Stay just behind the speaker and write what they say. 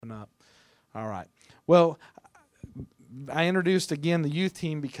coming up. All right. Well, I introduced again the youth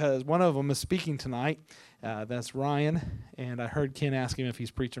team because one of them is speaking tonight. That's Ryan, and I heard Ken ask him if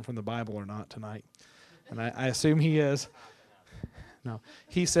he's preaching from the Bible or not tonight, and I assume he is. No,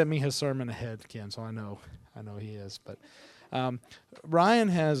 he sent me his sermon ahead, Ken, so I know he is. But Ryan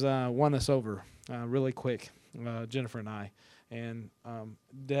has won us over really quick, Jennifer and I. And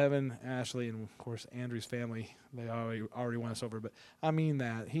Devin, Ashley, and, of course, Andrew's family, they already won us over. But I mean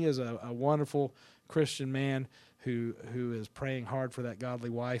that. He is a wonderful Christian man who is praying hard for that godly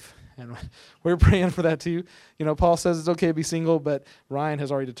wife. And we're praying for that too. You know, Paul says it's okay to be single, but Ryan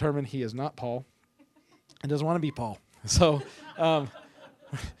has already determined he is not Paul and doesn't want to be Paul. So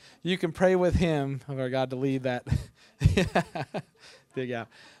you can pray with him for God to lead that big out.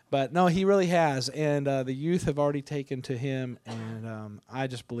 But no, he really has, and the youth have already taken to him, and I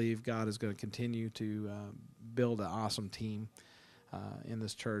just believe God is going to continue to build an awesome team in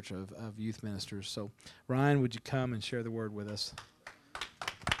this church of youth ministers. So, Ryan, would you come and share the word with us?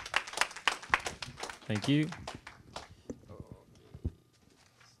 Thank you.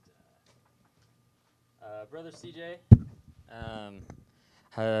 Brother CJ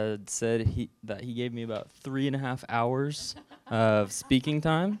had said that he gave me about 3.5 hours of speaking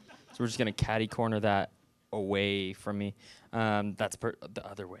time. So we're just going to catty corner that away from me. That's the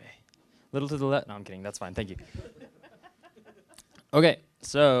other way. Little to the left. No, I'm kidding. That's fine. Thank you. Okay,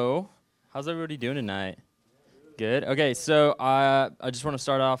 so how's everybody doing tonight? Good. Okay, so I just want to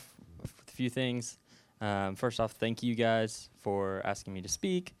start off with a few things. First off, thank you guys for asking me to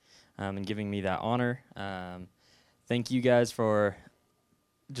speak and giving me that honor. Thank you guys for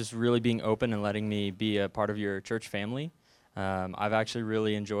just really being open and letting me be a part of your church family. I've actually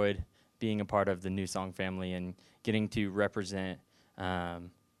really enjoyed being a part of the New Song family and getting to represent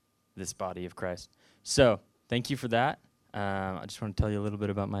this body of Christ. So thank you for that. I just want to tell you a little bit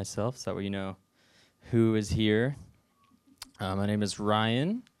about myself so that way you know who is here. My name is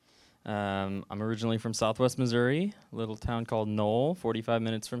Ryan. I'm originally from Southwest Missouri, a little town called Knoll, 45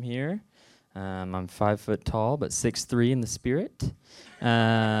 minutes from here. I'm 5 foot tall, but 6'3" in the spirit.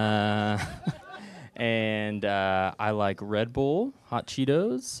 And I like Red Bull, hot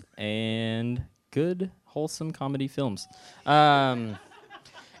Cheetos, and good, wholesome comedy films.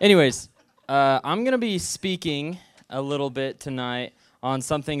 Anyways, I'm going to be speaking a little bit tonight on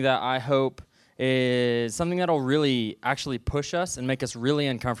something that I hope is something that'll really actually push us and make us really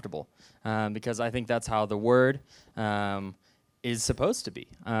uncomfortable, because I think that's how the Word is supposed to be.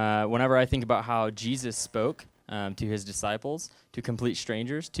 Whenever I think about how Jesus spoke to his disciples, to complete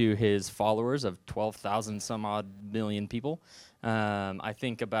strangers, to his followers of 12,000 some odd million people, I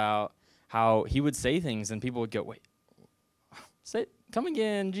think about how he would say things and people would go, wait, come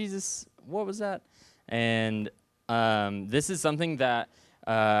again, Jesus, what was that? And this is something that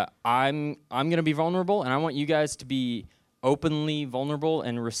I'm going to be vulnerable, and I want you guys to be openly vulnerable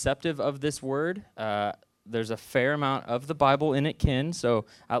and receptive of this word. There's a fair amount of the Bible in it, Ken, so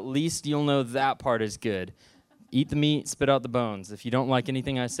at least you'll know that part is good. Eat the meat, spit out the bones. If you don't like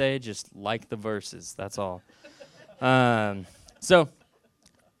anything I say, just like the verses. That's all. But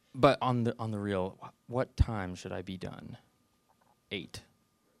on the real, what time should I be done? 8.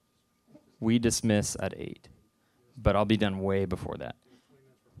 We dismiss at 8, but I'll be done way before that.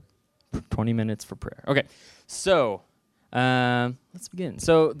 20 minutes for prayer. Okay, so let's begin.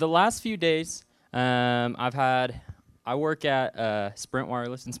 So the last few days, I work at Sprint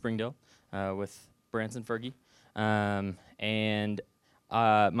Wireless in Springdale with Branson Fergie, and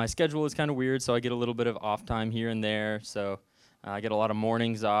my schedule is kind of weird, so I get a little bit of off time here and there, so I get a lot of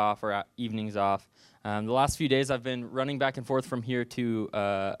mornings off or evenings off. The last few days I've been running back and forth from here to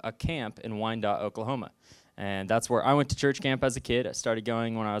a camp in Wyandotte, Oklahoma, and that's where I went to church camp as a kid. I started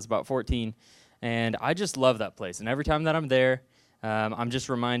going when I was about 14, and I just love that place, and every time that I'm there, I'm just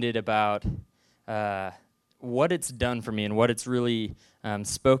reminded about what it's done for me and what it's really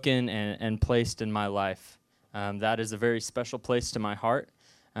spoken and placed in my life. That is a very special place to my heart,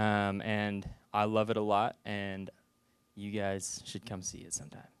 and I love it a lot, and you guys should come see it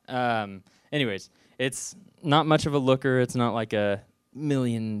sometime. Anyways, it's not much of a looker. It's not like a $1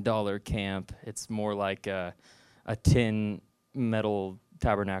 million camp. It's more like a tin metal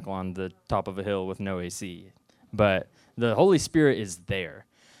tabernacle on the top of a hill with no AC. But the Holy Spirit is there.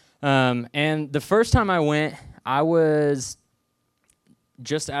 And the first time I went, I was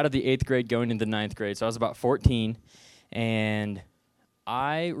just out of the 8th grade going into the 9th grade. So I was about 14. And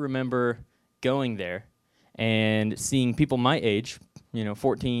I remember going there and seeing people my age,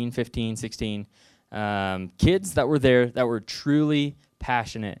 14, 15, 16, kids that were there that were truly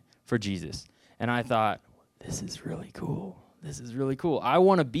passionate for Jesus. And I thought, this is really cool. this is really cool. I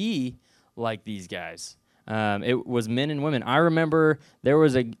want to be like these guys. It was men and women. I remember there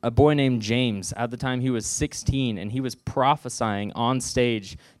was a boy named James. At the time, he was 16, and he was prophesying on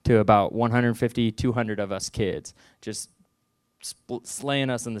stage to about 150, 200 of us kids, just slaying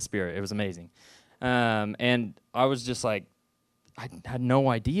us in the spirit. It was amazing. And I was just like, I had no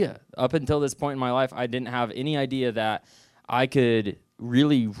idea. Up until this point in my life, I didn't have any idea that I could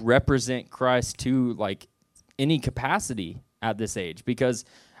really represent Christ to like any capacity at this age, because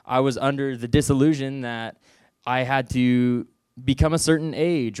I was under the disillusion that I had to become a certain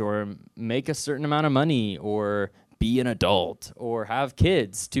age or make a certain amount of money or be an adult or have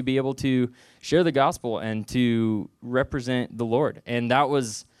kids to be able to share the gospel and to represent the Lord. And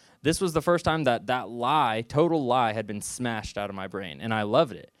this was the first time that total lie had been smashed out of my brain, and I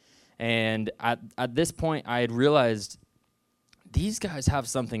loved it. And at this point, I had realized these guys have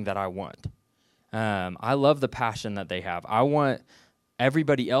something that I want. I love the passion that they have. I want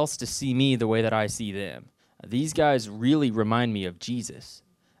everybody else to see me the way that I see them. These guys really remind me of Jesus.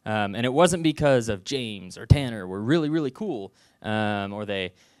 And it wasn't because of James or Tanner were really, really cool, or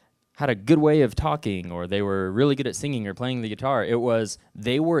they had a good way of talking, or they were really good at singing or playing the guitar. It was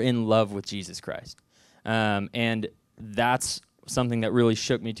they were in love with Jesus Christ. And that's something that really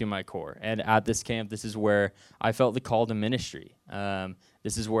shook me to my core. And at this camp, this is where I felt the call to ministry.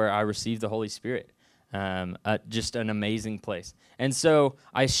 This is where I received the Holy Spirit. Just an amazing place. And so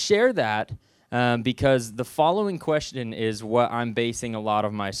I share that because the following question is what I'm basing a lot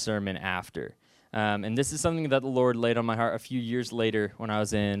of my sermon after. And this is something that the Lord laid on my heart a few years later when I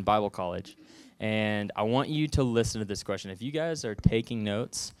was in Bible college. And I want you to listen to this question. If you guys are taking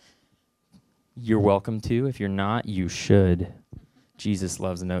notes, you're welcome to. If you're not, you should. Jesus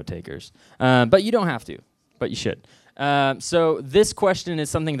loves note takers. But you don't have to, but you should. So this question is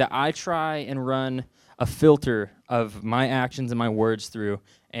something that I try and run a filter of my actions and my words through.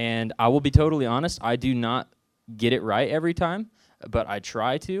 And I will be totally honest, I do not get it right every time, but I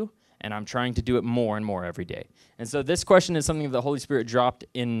try to, and I'm trying to do it more and more every day. And so this question is something that the Holy Spirit dropped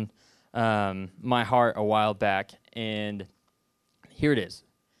in my heart a while back, and here it is.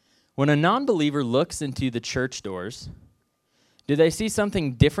 When a non-believer looks into the church doors, do they see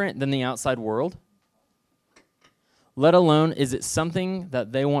something different than the outside world? Let alone, is it something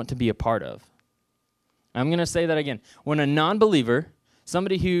that they want to be a part of? I'm going to say that again. When a non-believer,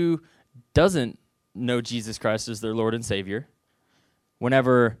 somebody who doesn't know Jesus Christ as their Lord and Savior,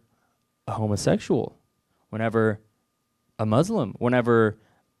 whenever a homosexual, whenever a Muslim, whenever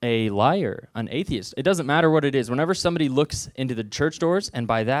a liar, an atheist, it doesn't matter what it is. Whenever somebody looks into the church doors, and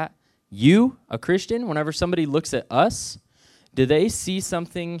by that, you, a Christian, whenever somebody looks at us, do they see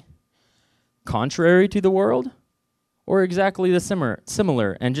something contrary to the world? Or exactly the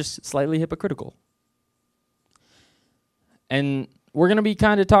similar and just slightly hypocritical? And we're going to be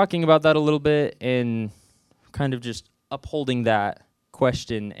kind of talking about that a little bit and kind of just upholding that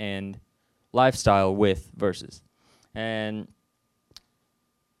question and lifestyle with verses. And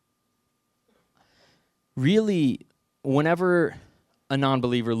really, whenever a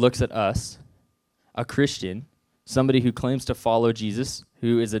non-believer looks at us, a Christian, somebody who claims to follow Jesus,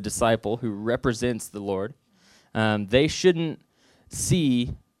 who is a disciple, who represents the Lord, they shouldn't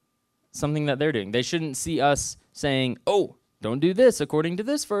see something that they're doing. They shouldn't see us saying, oh, don't do this according to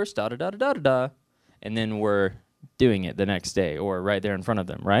this verse, da-da-da-da-da-da, and then we're doing it the next day or right there in front of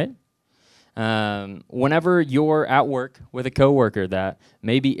them, right? Whenever you're at work with a coworker that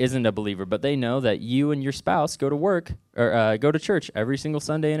maybe isn't a believer, but they know that you and your spouse go to work or go to church every single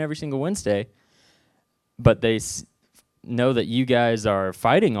Sunday and every single Wednesday, but they know that you guys are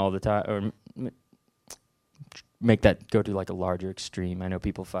fighting all the time, or make that go to like a larger extreme. I know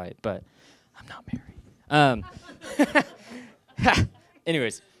people fight, but I'm not married.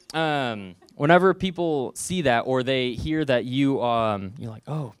 Anyways, whenever people see that or they hear that you're like,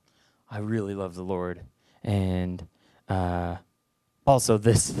 oh, I really love the Lord, and also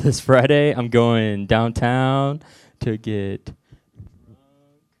this Friday I'm going downtown to get drunk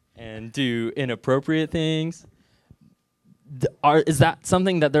and do inappropriate things. Is that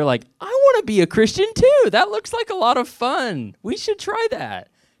something that they're like, I want to be a Christian too? That looks like a lot of fun. We should try that.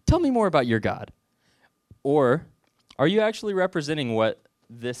 Tell me more about your God. Or are you actually representing what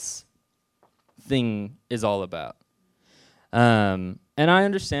this thing is all about? And I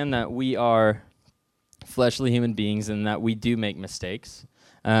understand that we are fleshly human beings and that we do make mistakes.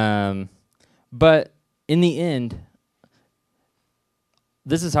 But in the end,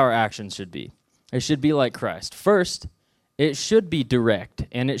 this is how our actions should be. It should be like Christ. First, it should be direct,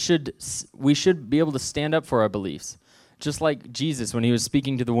 and we should be able to stand up for our beliefs, just like Jesus when he was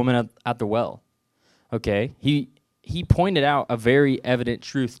speaking to the woman at the well. Okay, he he pointed out a very evident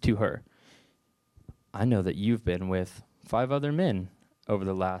truth to her. I know that you've been with 5 other men over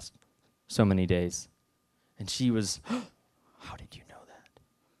the last so many days. And she was, how did you know that?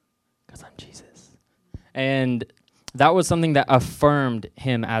 Because I'm Jesus. And that was something that affirmed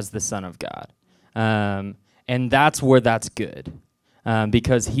him as the Son of God. And that's where that's good.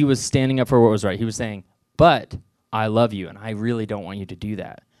 Because he was standing up for what was right. He was saying, but I love you, and I really don't want you to do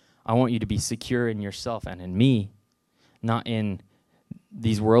that. I want you to be secure in yourself and in me, not in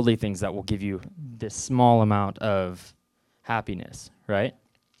these worldly things that will give you this small amount of happiness, right?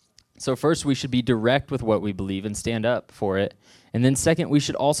 So first, we should be direct with what we believe and stand up for it. And then second, we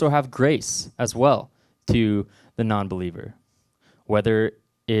should also have grace as well to the non-believer, whether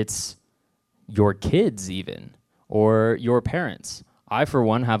it's your kids even or your parents. I, for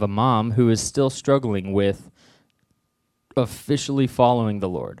one, have a mom who is still struggling with officially following the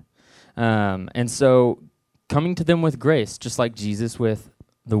Lord. And so coming to them with grace, just like Jesus with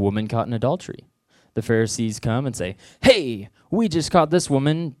the woman caught in adultery. The Pharisees come and say, hey, we just caught this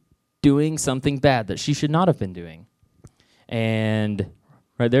woman doing something bad that she should not have been doing. And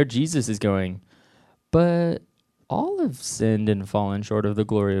right there, Jesus is going, but all have sinned and fallen short of the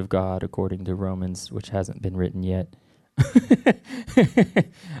glory of God, according to Romans, which hasn't been written yet.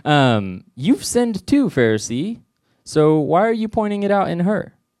 You've sinned too, Pharisee. So why are you pointing it out in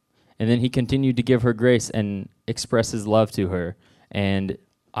her? And then he continued to give her grace and express his love to her. And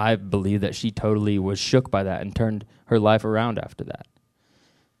I believe that she totally was shook by that and turned her life around after that.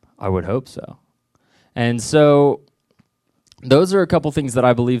 I would hope so. And so those are a couple things that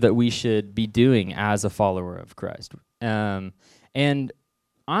I believe that we should be doing as a follower of Christ. And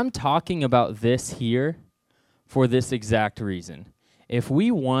I'm talking about this here for this exact reason. If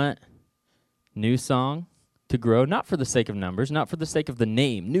we want New Song to grow, not for the sake of numbers, not for the sake of the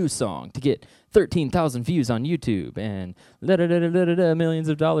name, New Song, to get 13,000 views on YouTube and millions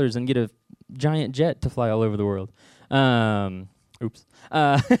of dollars and get a giant jet to fly all over the world. Not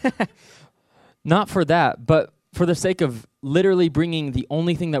for that, but for the sake of literally bringing the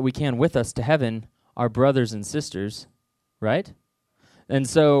only thing that we can with us to heaven, our brothers and sisters, right? And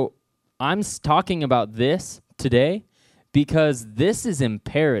so I'm talking about this today because this is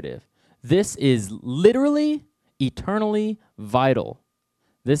imperative. This is literally, eternally vital.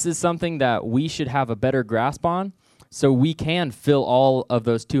 This is something that we should have a better grasp on so we can fill all of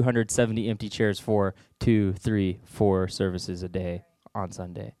those 270 empty chairs for 2, 3, 4 services a day on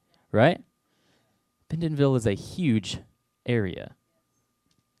Sunday, right? Bentonville is a huge area.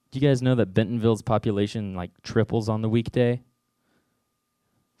 Do you guys know that Bentonville's population like triples on the weekday?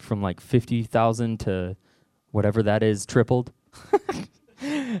 From like 50,000 to whatever that is, tripled.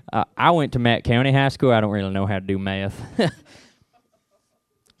 I went to Matt County High School. I don't really know how to do math.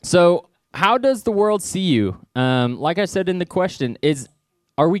 So how does the world see you? Like I said in the question,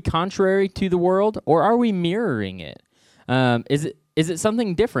 are we contrary to the world or are we mirroring it? Is it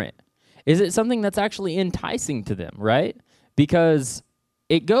something different? Is it something that's actually enticing to them, right? Because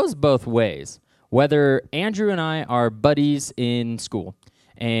it goes both ways. Whether Andrew and I are buddies in school,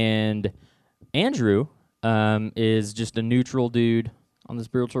 and Andrew is just a neutral dude on the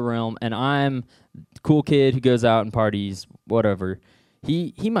spiritual realm, and I'm a cool kid who goes out and parties, whatever.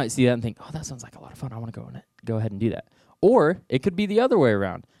 He might see that and think, oh, that sounds like a lot of fun. I want to go ahead and do that. Or it could be the other way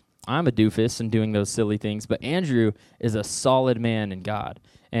around. I'm a doofus and doing those silly things, but Andrew is a solid man in God.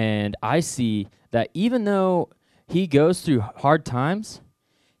 And I see that even though he goes through hard times,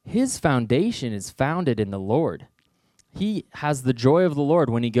 his foundation is founded in the Lord. He has the joy of the Lord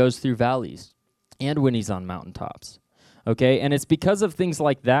when he goes through valleys and when he's on mountaintops. Okay, and it's because of things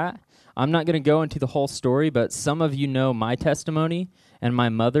like that. I'm not going to go into the whole story, but some of you know my testimony and my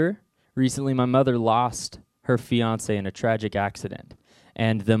mother. Recently, my mother lost her fiance in a tragic accident.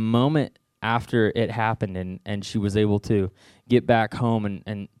 And the moment after it happened and she was able to get back home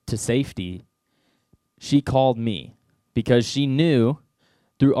and to safety, she called me because she knew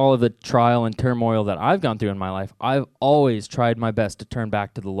through all of the trial and turmoil that I've gone through in my life, I've always tried my best to turn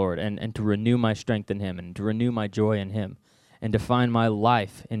back to the Lord and to renew my strength in him and to renew my joy in him and to find my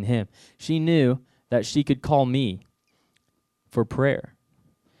life in him. She knew that she could call me for prayer.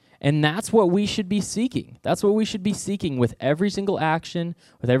 And that's what we should be seeking. That's what we should be seeking with every single action,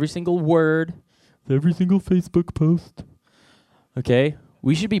 with every single word, with every single Facebook post. Okay?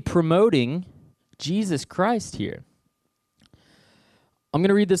 We should be promoting Jesus Christ here. I'm going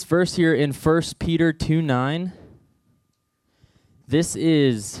to read this verse here in 1 Peter 2:9. This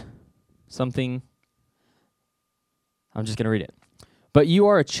is something, I'm just going to read it. But you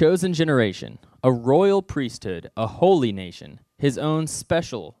are a chosen generation, a royal priesthood, a holy nation, his own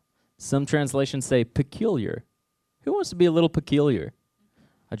special, some translations say peculiar Who wants to be a little peculiar?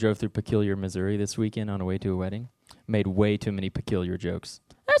 I drove through Peculiar, Missouri this weekend on the way to a wedding. Made way too many peculiar jokes.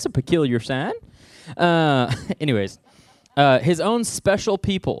 That's a peculiar sign. Anyways, his own special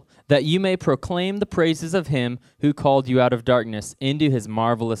people, that you may proclaim the praises of him who called you out of darkness into his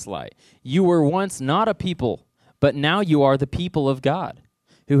marvelous light. You were once not a people, but now you are the people of God,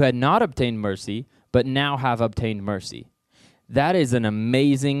 who had not obtained mercy, but now have obtained mercy. That is an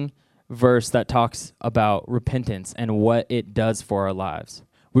amazing verse that talks about repentance and what it does for our lives.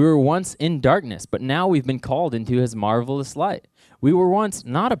 We were once in darkness, but now we've been called into his marvelous light. We were once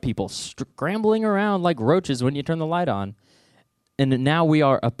not a people, scrambling around like roaches when you turn the light on, and now we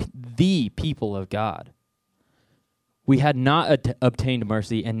are the people of God. We had not obtained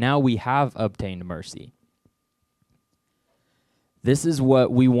mercy, and now we have obtained mercy. This is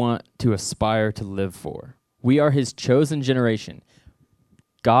what we want to aspire to live for. We are his chosen generation.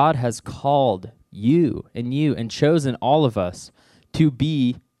 God has called you and chosen all of us to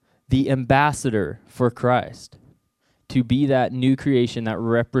be the ambassador for Christ, to be that new creation that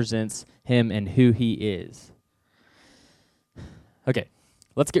represents him and who he is. Okay,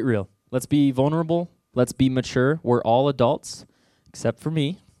 let's get real. Let's be vulnerable. Let's be mature. We're all adults, except for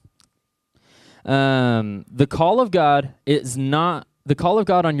me. The call of God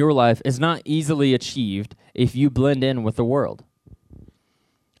on your life is not easily achieved if you blend in with the world.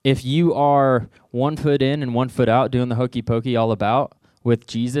 If you are 1 foot in and 1 foot out doing the hokey pokey all about with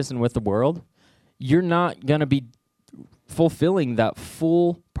Jesus and with the world, you're not going to be fulfilling that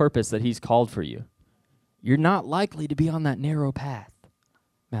full purpose that he's called for you. You're not likely to be on that narrow path.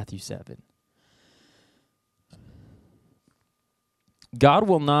 Matthew 7. God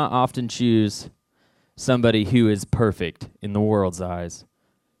will not often choose somebody who is perfect in the world's eyes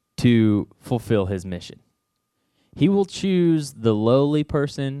to fulfill his mission. He will choose the lowly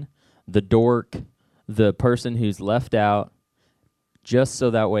person, the dork, the person who's left out, just so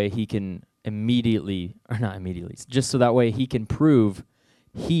that way he can just so that way he can prove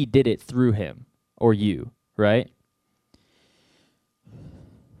he did it through him or you, right?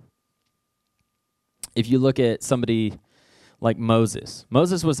 If you look at somebody like Moses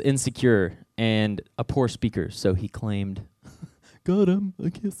was insecure and a poor speaker, so he claimed, God, I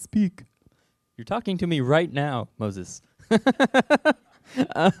can't speak. You're talking to me right now, Moses.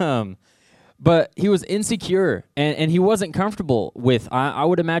 But he was insecure, and he wasn't comfortable with, I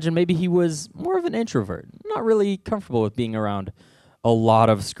would imagine maybe he was more of an introvert, not really comfortable with being around a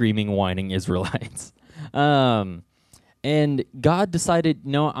lot of screaming, whining Israelites. And God decided,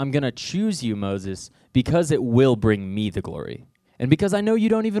 no, I'm going to choose you, Moses, because it will bring me the glory. And because I know you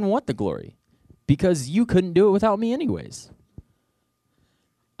don't even want the glory, because you couldn't do it without me anyways.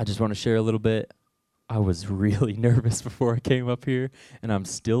 I just want to share a little bit. I was really nervous before I came up here, and I'm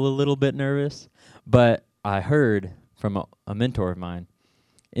still a little bit nervous. But I heard from a mentor of mine,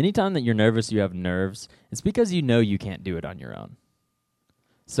 anytime that you're nervous, you have nerves, it's because you know you can't do it on your own.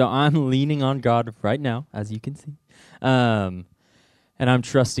 So I'm leaning on God right now, as you can see. And I'm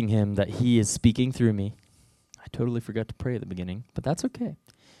trusting him that he is speaking through me. I totally forgot to pray at the beginning, but that's okay.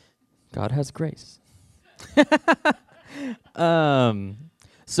 God has grace.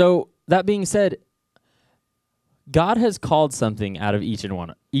 So that being said, God has called something out of each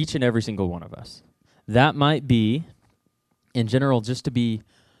and every single one of us. That might be, in general, just to be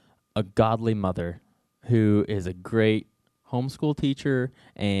a godly mother who is a great homeschool teacher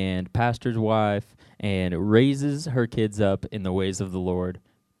and pastor's wife and raises her kids up in the ways of the Lord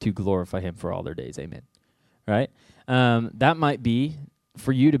to glorify him for all their days. Amen. Right? That might be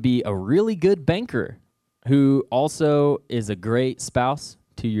for you to be a really good banker who also is a great spouse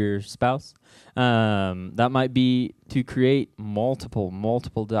to your spouse. That might be to create multiple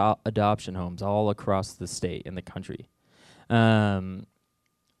adoption homes all across the state and the country.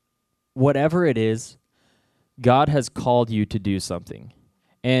 Whatever it is, God has called you to do something.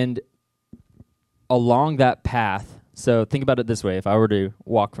 And along that path, so think about it this way. If I were to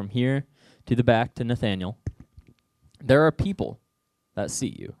walk from here to the back to Nathaniel, there are people that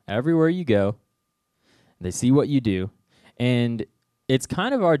see you everywhere you go. They see what you do. And it's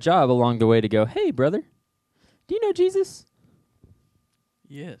kind of our job along the way to go, hey, brother, do you know Jesus?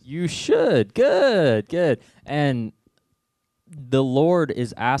 Yes. You should. Good. And the Lord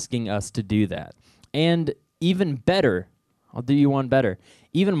is asking us to do that. And even better, I'll do you one better.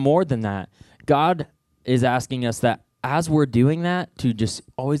 Even more than that, God is asking us that as we're doing that, to just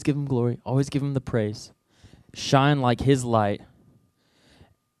always give him glory, always give him the praise, shine like his light,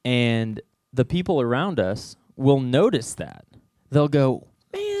 and the people around us will notice that. They'll go,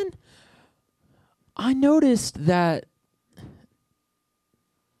 man, I noticed that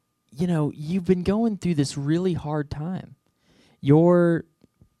you've been going through this really hard time. Your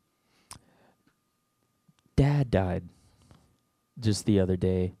dad died just the other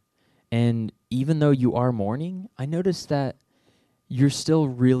day. And even though you are mourning, I noticed that you're still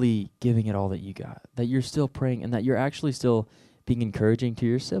really giving it all that you got, that you're still praying, and that you're actually still being encouraging to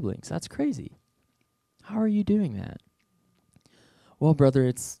your siblings. That's crazy. How are you doing that? Well, brother,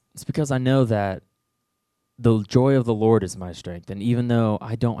 it's because I know that the joy of the Lord is my strength. And even though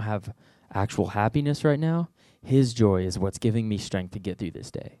I don't have actual happiness right now, his joy is what's giving me strength to get through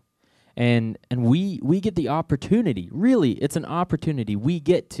this day. And we get the opportunity, really, it's an opportunity. We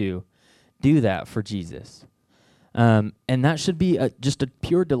get to do that for Jesus. And that should be just a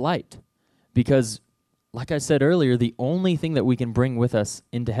pure delight. Because, like I said earlier, the only thing that we can bring with us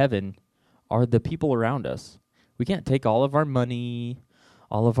into heaven are the people around us. We can't take all of our money,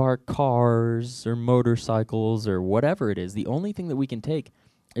 all of our cars or motorcycles or whatever it is. The only thing that we can take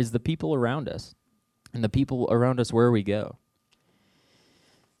is the people around us and the people around us where we go.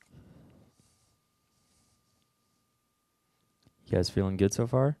 You guys feeling good so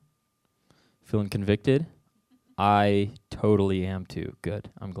far? Feeling convicted? I totally am too. Good.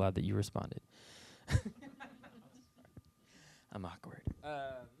 I'm glad that you responded. I'm awkward.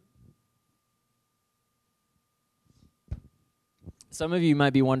 Some of you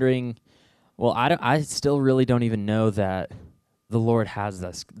might be wondering, well, I still really don't even know that the Lord has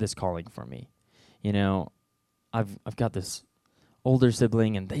this calling for me. I've got this older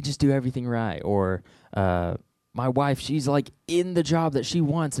sibling and they just do everything right. Or my wife, she's like in the job that she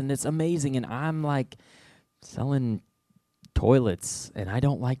wants and it's amazing. And I'm like selling toilets and I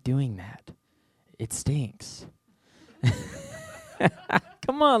don't like doing that. It stinks.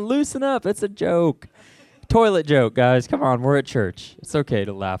 Come on, loosen up. It's a joke. Toilet joke, guys. Come on, we're at church. It's okay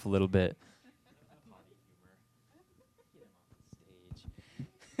to laugh a little bit.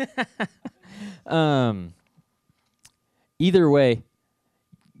 Either way,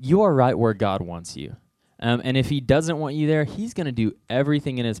 you are right where God wants you. And if he doesn't want you there, he's going to do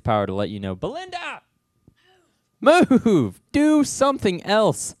everything in his power to let you know, Belinda, move, do something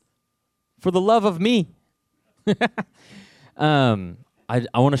else for the love of me. I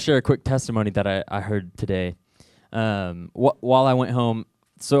want to share a quick testimony that I heard today. While I went home,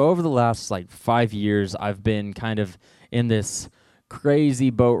 so over the last 5 years, I've been kind of in this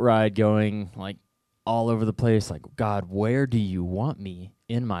crazy boat ride going all over the place. God, where do you want me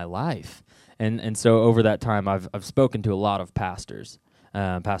in my life? And so over that time, I've spoken to a lot of pastors.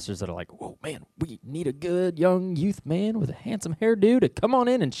 Pastors that are like, whoa, man, we need a good young youth man with a handsome hairdo to come on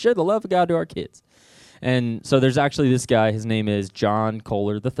in and share the love of God to our kids. And so there's actually this guy, his name is John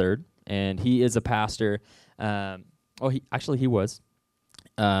Kohler III, and he is a pastor. He was.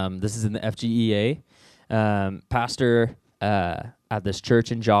 This is in the FGEA. Pastor at this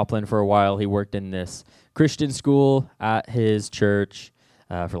church in Joplin for a while. He worked in this Christian school at his church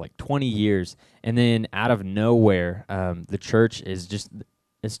for 20 years. And then out of nowhere, the church is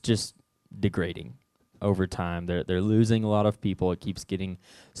just degrading over time. They're losing a lot of people. It keeps getting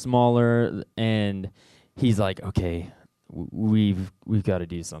smaller, and he's like, okay, we've got to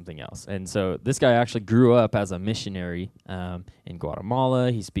do something else. And so this guy actually grew up as a missionary in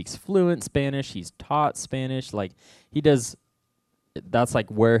Guatemala. He speaks fluent Spanish. He's taught Spanish. That's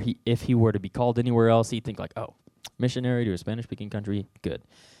where if he were to be called anywhere else, he'd think oh, missionary to a Spanish-speaking country, good.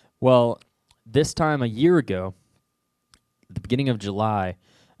 Well, this time a year ago, at the beginning of July,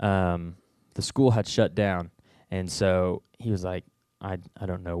 the school had shut down, and so he was like, I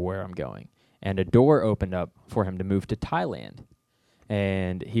don't know where I'm going. And a door opened up for him to move to Thailand.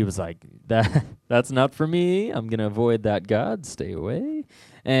 And he was like, that's not for me. I'm going to avoid that, God. Stay away.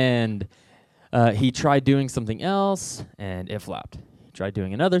 And he tried doing something else, and it flopped. He tried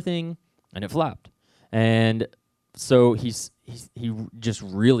doing another thing, and it flopped. And so he just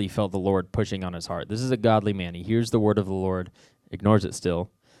really felt the Lord pushing on his heart. This is a godly man. He hears the word of the Lord, ignores it still.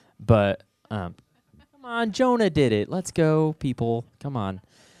 But come on, Jonah did it. Let's go, people. Come on.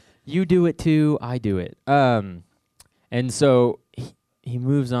 You do it too. I do it. And so he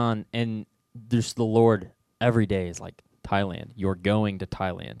moves on, and there's the Lord every day is like, Thailand. You're going to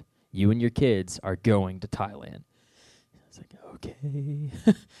Thailand. You and your kids are going to Thailand. It's like, okay.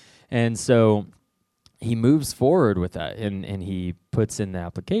 And so he moves forward with that, and he puts in the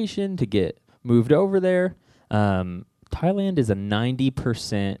application to get moved over there. Thailand is a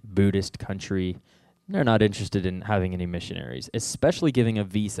 90% Buddhist country. They're not interested in having any missionaries, especially giving a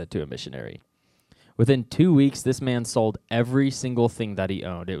visa to a missionary. Within 2 weeks, this man sold every single thing that he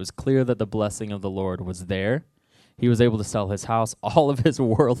owned. It was clear that the blessing of the Lord was there. He was able to sell his house, all of his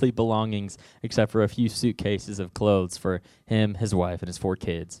worldly belongings, except for a few suitcases of clothes for him, his wife, and his 4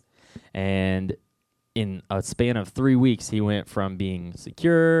 kids. And in a span of 3 weeks, he went from being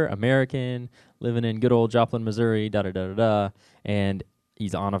secure, American, living in good old Joplin, Missouri, and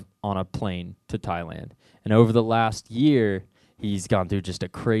he's on a plane to Thailand. And over the last year, he's gone through just a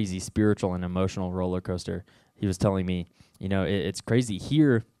crazy spiritual and emotional roller coaster. He was telling me, it's crazy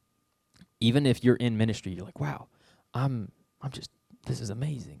here. Even if you're in ministry, you're like, wow, this is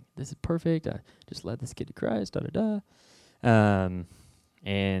amazing. This is perfect. I just led this kid to Christ, and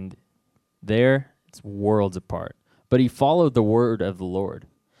there, it's worlds apart. But he followed the word of the Lord,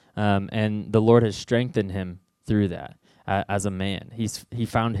 and the Lord has strengthened him through that as a man. He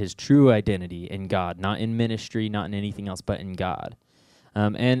found his true identity in God, not in ministry, not in anything else, but in God.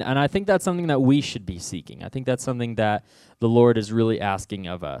 And I think that's something that we should be seeking. I think that's something that the Lord is really asking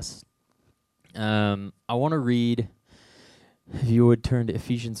of us. I want to read, if you would turn to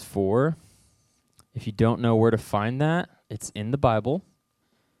Ephesians 4. If you don't know where to find that, it's in the Bible.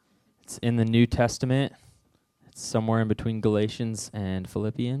 It's in the New Testament. It's somewhere in between Galatians and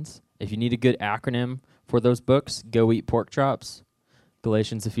Philippians. If you need a good acronym for those books, go eat pork chops.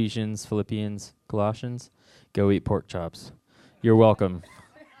 Galatians, Ephesians, Philippians, Colossians. Go eat pork chops. You're welcome.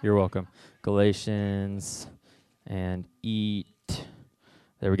 You're welcome. Galatians and eat.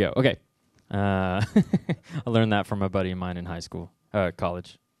 There we go. Okay. I learned that from a buddy of mine in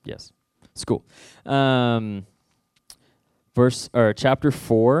college. Yes, school. Chapter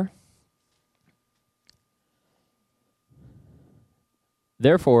 4.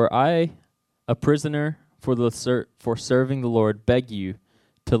 Therefore, I, a prisoner for serving the Lord, beg you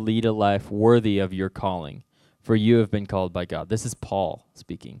to lead a life worthy of your calling, for you have been called by God. This is Paul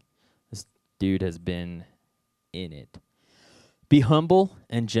speaking. This dude has been in it. Be humble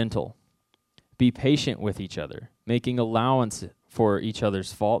and gentle. Be patient with each other, making allowance for each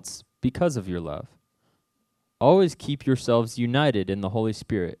other's faults because of your love. Always keep yourselves united in the Holy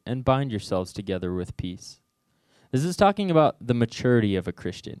Spirit and bind yourselves together with peace. This is talking about the maturity of a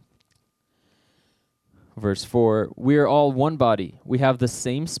Christian. Verse 4, we are all one body. We have the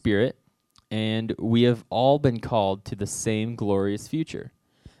same Spirit, and we have all been called to the same glorious future.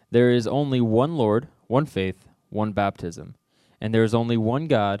 There is only one Lord, one faith, one baptism, and there is only one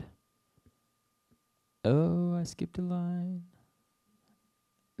God. Oh, I skipped a line.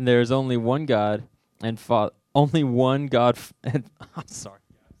 There is only one God and only one God. I'm sorry.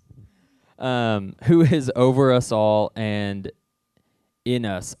 Who is over us all and in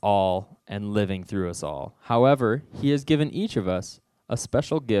us all and living through us all. However, he has given each of us a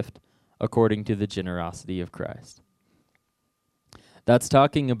special gift according to the generosity of Christ. That's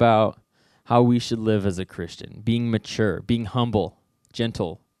talking about how we should live as a Christian, being mature, being humble,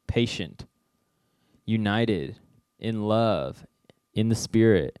 gentle, patient, united in love, in the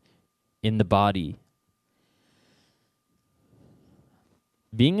Spirit, in the body.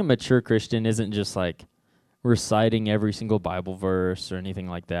 Being a mature Christian isn't just like reciting every single Bible verse or anything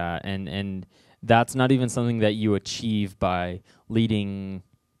like that. And that's not even something that you achieve by leading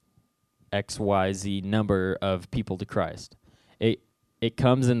XYZ number of people to Christ. It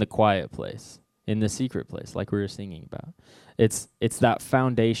comes in the quiet place, in the secret place, like we were singing about. It's that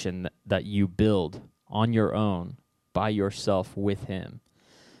foundation that you build on your own, by yourself, with him.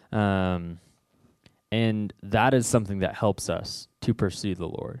 And that is something that helps us to pursue the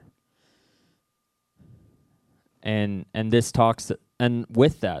Lord. And this talks, and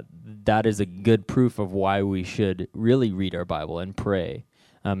with that is a good proof of why we should really read our Bible and pray,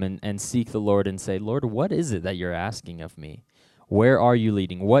 and seek the Lord and say, Lord, what is it that you're asking of me? Where are you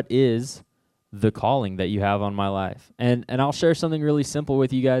leading? What is the calling that you have on my life? And I'll share something really simple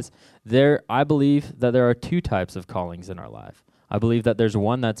with you guys. I believe that there are two types of callings in our life. I believe that there's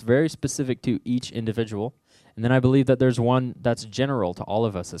one that's very specific to each individual, and then I believe that there's one that's general to all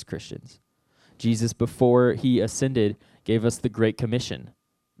of us as Christians. Jesus, before he ascended, gave us the Great Commission.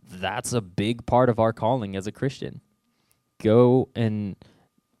 That's a big part of our calling as a Christian. Go and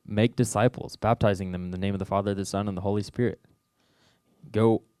make disciples, baptizing them in the name of the Father, the Son, and the Holy Spirit.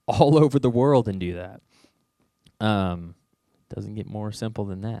 Go all over the world and do that. Doesn't get more simple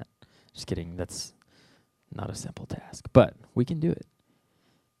than that. Just kidding. That's not a simple task, but we can do it.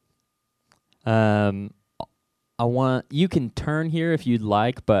 You can turn here if you'd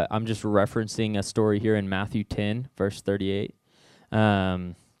like, but I'm just referencing a story here in Matthew 10, verse 38.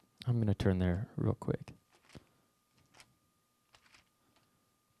 I'm going to turn there real quick.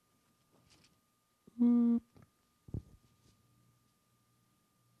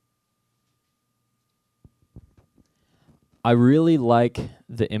 I really like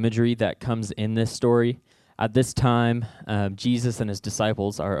the imagery that comes in this story. At this time, Jesus and his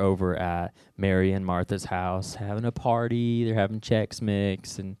disciples are over at Mary and Martha's house having a party. They're having Chex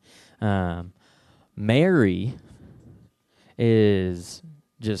Mix. And Mary is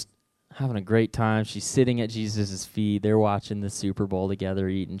just having a great time. She's sitting at Jesus' feet. They're watching the Super Bowl together,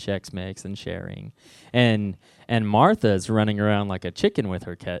 eating Chex Mix and sharing. And Martha's running around like a chicken with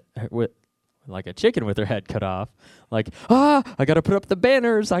her head cut off. Like, I got to put up the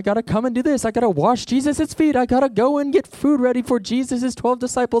banners. I got to come and do this. I got to wash Jesus' feet. I got to go and get food ready for Jesus' 12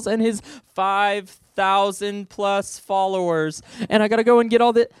 disciples and his 5,000 plus followers. And I got to go and get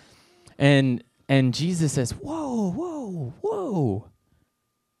all that. And Jesus says, whoa.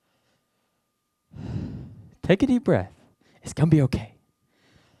 Take a deep breath. It's going to be okay.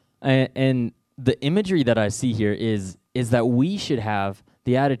 And the imagery that I see here is that we should have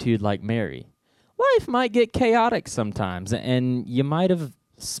the attitude like Mary. Life might get chaotic sometimes, and you might have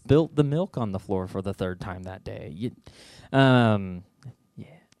spilt the milk on the floor for the third time that day.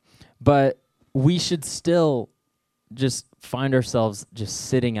 But we should still just find ourselves just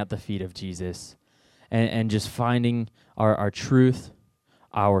sitting at the feet of Jesus and just finding our truth,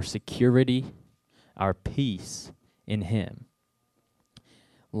 our security, our peace in him,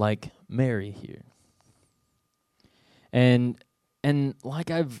 like Mary here. And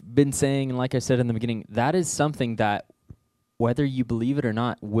like I've been saying, and like I said in the beginning, that is something that, whether you believe it or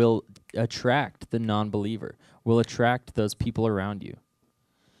not, will attract the non-believer, will attract those people around you.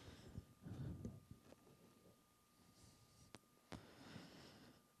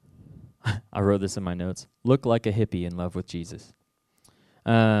 I wrote this in my notes. Look like a hippie in love with Jesus.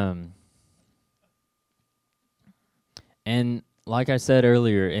 And like I said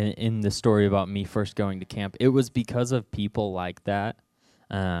earlier in the story about me first going to camp, it was because of people like that.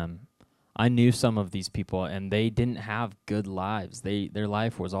 I knew some of these people, and they didn't have good lives. Their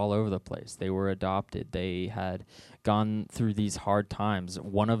life was all over the place. They were adopted. They had gone through these hard times.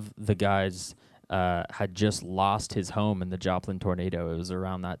 One of the guys had just lost his home in the Joplin tornado. It was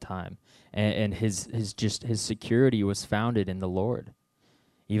around that time, and his security was founded in the Lord,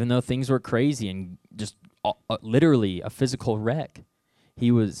 even though things were crazy and just literally a physical wreck.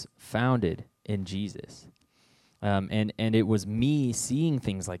 He was founded in Jesus. And it was me seeing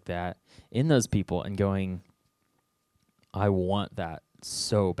things like that in those people and going, I want that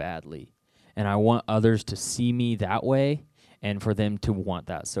so badly. And I want others to see me that way and for them to want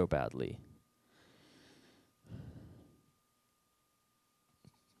that so badly.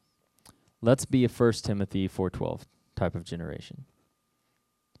 Let's be a 1 Timothy 4:12 type of generation.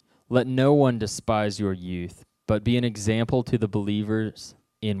 Let no one despise your youth, but be an example to the believers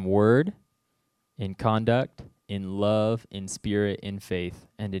in word, in conduct, in love, in spirit, in faith,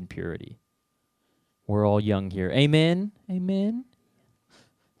 and in purity. We're all young here. Amen? Amen?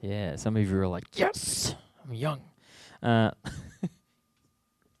 Yeah, some of you are like, yes, I'm young.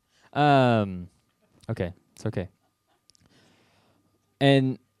 Okay, it's okay.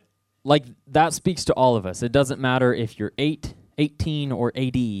 And like that speaks to all of us. It doesn't matter if you're 18, or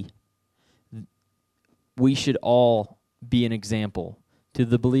 80. We should all be an example to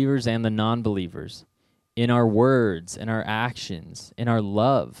the believers and the non-believers in our words, in our actions, in our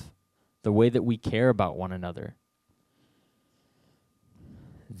love, the way that we care about one another.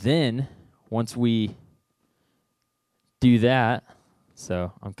 Then, once we do that,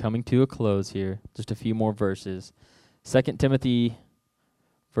 so I'm coming to a close here, just a few more verses. 2 Timothy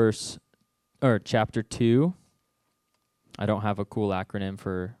chapter 2. I don't have a cool acronym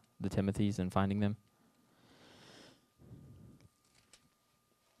for the Timothys and finding them.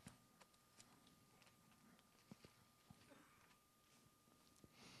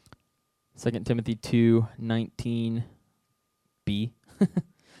 Second Timothy 2:19b. But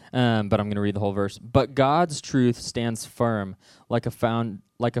I'm going to read the whole verse. But God's truth stands firm like a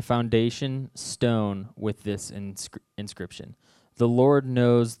foundation stone with this inscription. The Lord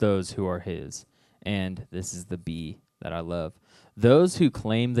knows those who are his. And this is the B that I love. Those who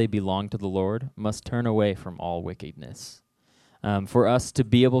claim they belong to the Lord must turn away from all wickedness. For us to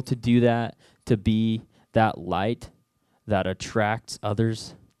be able to do that, to be that light that attracts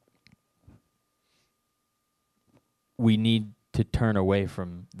others, we need to turn away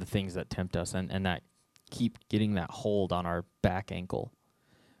from the things that tempt us and that keep getting that hold on our back ankle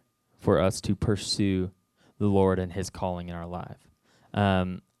for us to pursue the Lord and his calling in our life.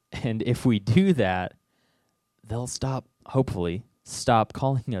 And if we do that, they'll hopefully stop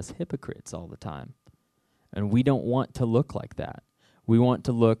calling us hypocrites all the time. And we don't want to look like that. We want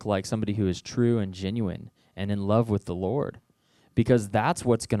to look like somebody who is true and genuine and in love with the Lord, because that's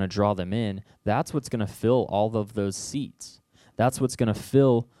what's going to draw them in. That's what's going to fill all of those seats. That's what's going to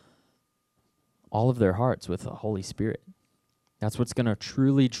fill all of their hearts with the Holy Spirit. That's what's going to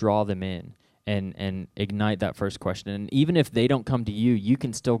truly draw them in and ignite that first question. And even if they don't come to you, you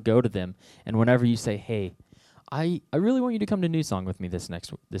can still go to them. And whenever you say, hey, I really want you to come to New Song with me this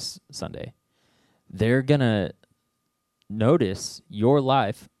Sunday, they're going to notice your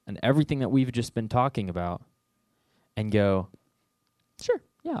life and everything that we've just been talking about and go, sure,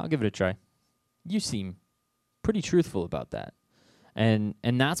 yeah, I'll give it a try. You seem pretty truthful about that. And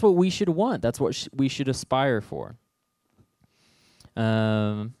that's what we should want. That's what we should aspire for.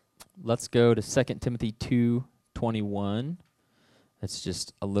 Let's go to 2 Timothy 2:21. That's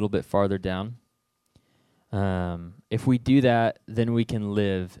just a little bit farther down. If we do that, then we can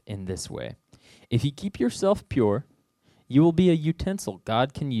live in this way. If you keep yourself pure, you will be a utensil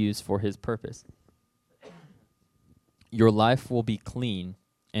God can use for his purpose. Your life will be clean,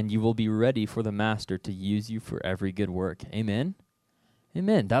 and you will be ready for the master to use you for every good work. Amen?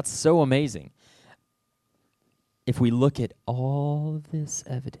 Amen. That's so amazing. If we look at all of this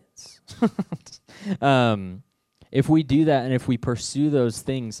evidence, if we do that and if we pursue those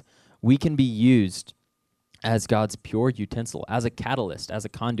things, we can be used as God's pure utensil, as a catalyst, as a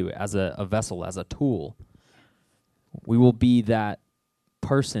conduit, as a vessel, as a tool. We will be that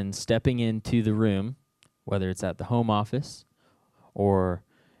person stepping into the room, whether it's at the home office or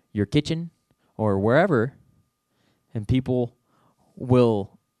your kitchen or wherever, and people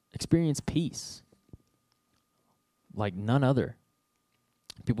will experience peace like none other.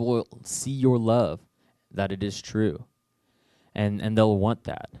 People will see your love, that it is true, and they'll want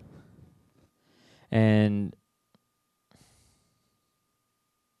that. And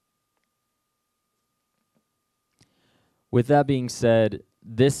with that being said,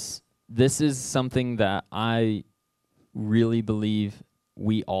 this is something that I really believe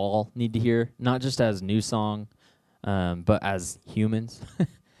we all need to hear, not just as New Song, but as humans.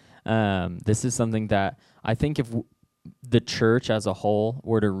 This is something that I think if the church as a whole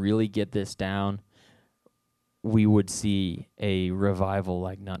were to really get this down, we would see a revival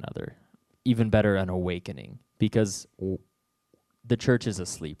like none other. Even better, an awakening, because the church is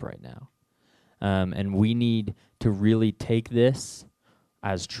asleep right now. And we need to really take this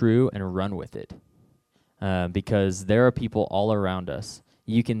as true and run with it. Because there are people all around us.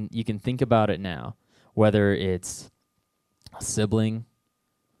 You can think about it now, whether it's a sibling,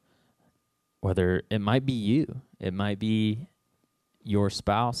 whether it might be you, it might be your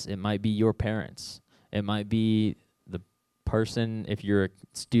spouse, it might be your parents, it might be the person, if you're a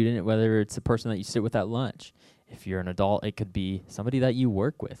student, whether it's the person that you sit with at lunch. If you're an adult, it could be somebody that you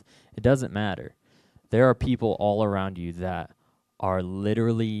work with. It doesn't matter. There are people all around you that are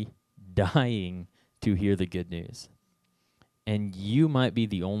literally dying to hear the good news. And you might be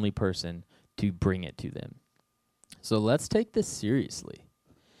the only person to bring it to them. So let's take this seriously.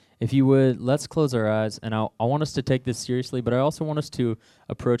 If you would, let's close our eyes, and I want us to take this seriously, but I also want us to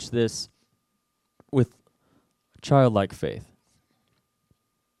approach this with childlike faith.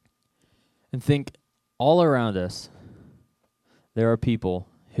 And think, all around us, there are people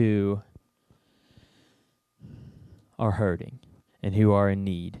who are hurting and who are in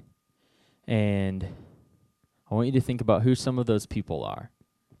need. And I want you to think about who some of those people are.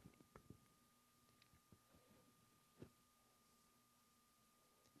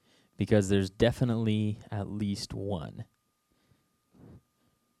 Because there's definitely at least one.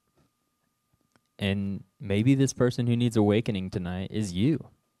 And maybe this person who needs awakening tonight is you.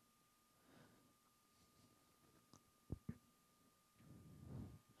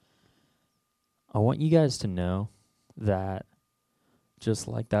 I want you guys to know that, just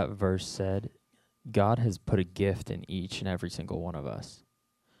like that verse said, God has put a gift in each and every single one of us.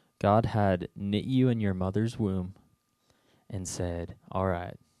 God had knit you in your mother's womb and said, all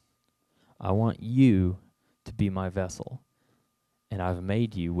right, I want you to be my vessel. And I've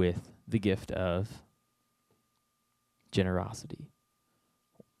made you with the gift of generosity,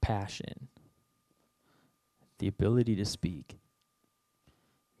 passion, the ability to speak,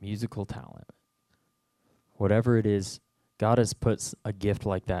 musical talent. Whatever it is, God has put a gift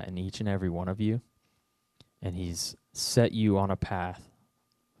like that in each and every one of you, and he's set you on a path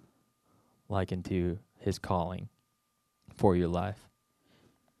like into his calling for your life.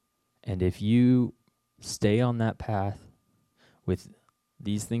 And if you stay on that path with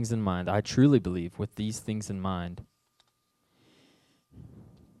these things in mind, I truly believe with these things in mind,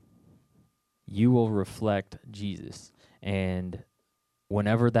 you will reflect Jesus. And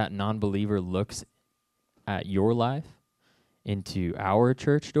whenever that non-believer looks at your life, into our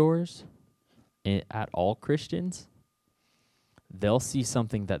church doors, at all Christians, they'll see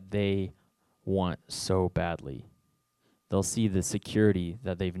something that they want so badly. They'll see the security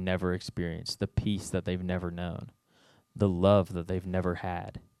that they've never experienced, the peace that they've never known, the love that they've never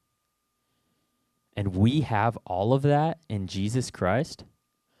had. And we have all of that in Jesus Christ.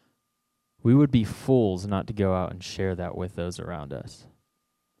 We would be fools not to go out and share that with those around us.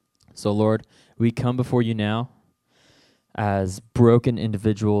 So, Lord, we come before you now as broken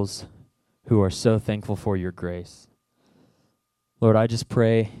individuals who are so thankful for your grace. Lord, I just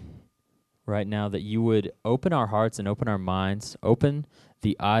pray right now that you would open our hearts and open our minds, open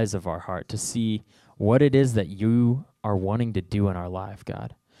the eyes of our heart to see what it is that you are wanting to do in our life,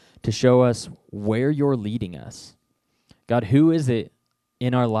 God, to show us where you're leading us. God, who is it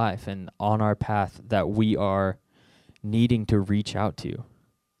in our life and on our path that we are needing to reach out to?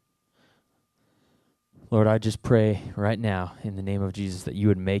 Lord, I just pray right now in the name of Jesus that you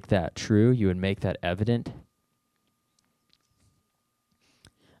would make that true, you would make that evident.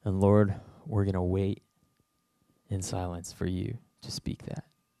 And Lord, we're going to wait in silence for you to speak that.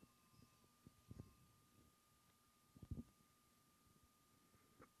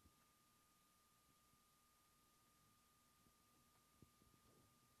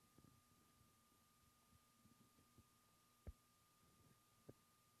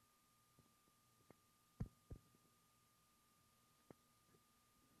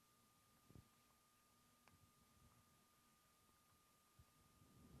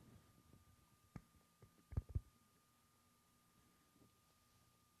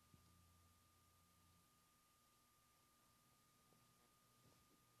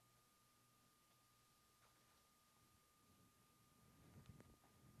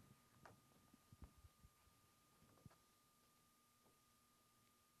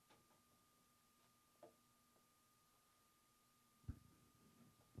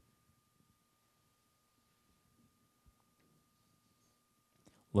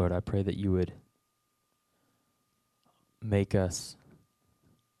 Lord, I pray that you would make us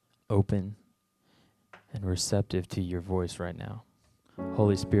open and receptive to your voice right now.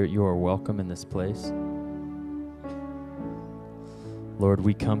 Holy Spirit, you are welcome in this place. Lord,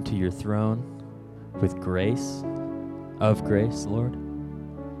 we come to your throne with grace, of grace, Lord.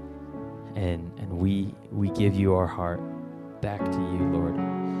 And we give you our heart back to you, Lord.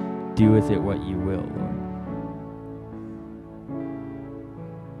 Do with it what you will, Lord.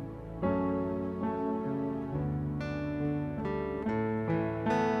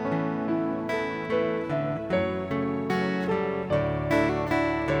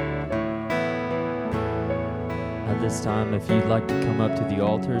 This time, if you'd like to come up to the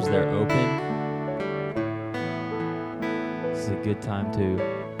altars, they're open. This is a good time to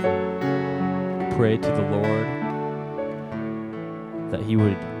pray to the Lord that he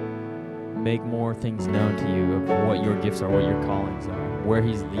would make more things known to you of what your gifts are, what your callings are, where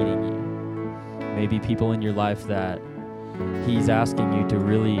he's leading you. Maybe people in your life that he's asking you to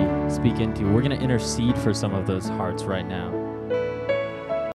really speak into. We're going to intercede for some of those hearts right now.